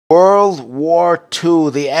World War II,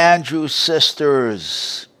 the Andrews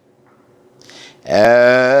Sisters.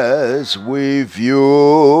 As we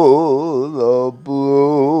view the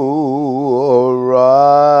blue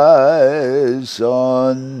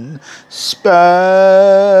horizon span,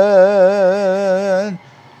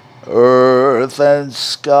 earth and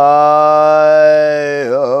sky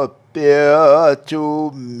appear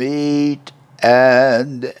to meet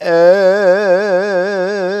and end.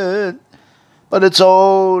 But it's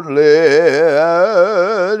only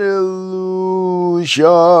an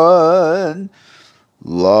illusion,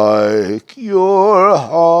 like your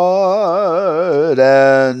heart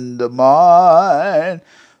and mine.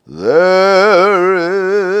 There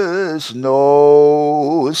is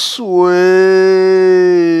no sweet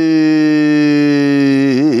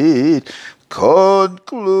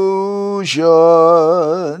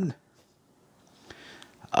conclusion.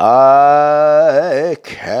 I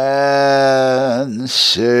can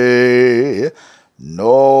say,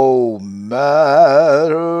 no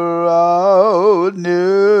matter how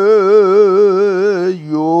near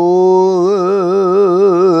you'll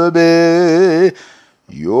be,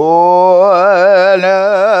 you'll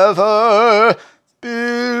never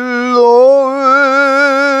belong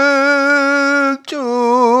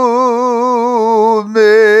to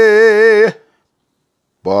me.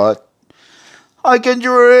 But I can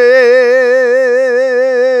dream,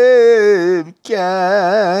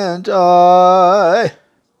 can't I?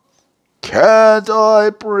 Can't I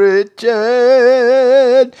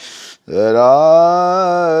pretend that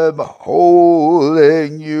I'm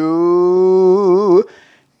holding you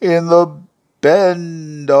in the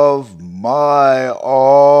bend of my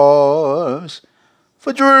arms?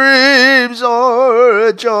 For dreams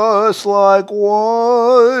are just like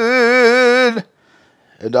wine,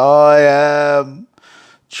 and I am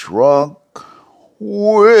drunk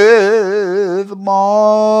with mine.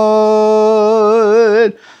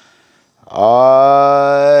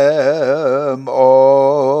 I am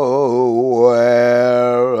aware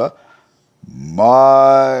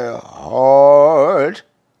my heart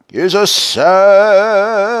is a sad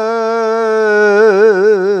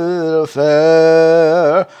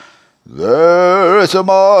affair. There's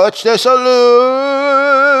much disillusion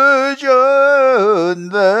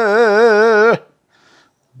there,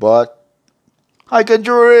 but I can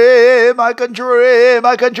dream, I can dream,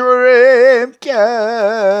 I can dream,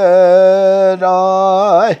 can't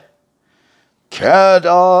I? Can't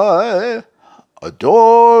I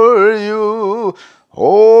adore you,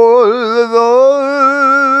 although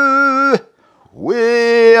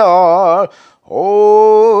we are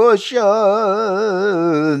oceans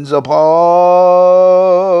apart?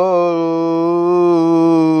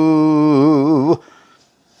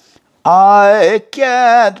 I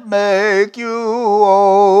can't make you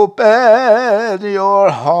open your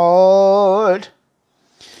heart,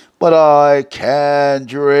 but I can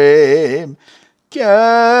dream, can't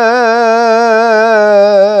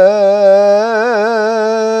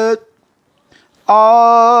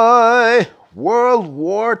I? World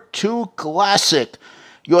War II classic,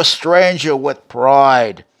 Your Stranger with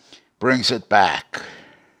Pride brings it back.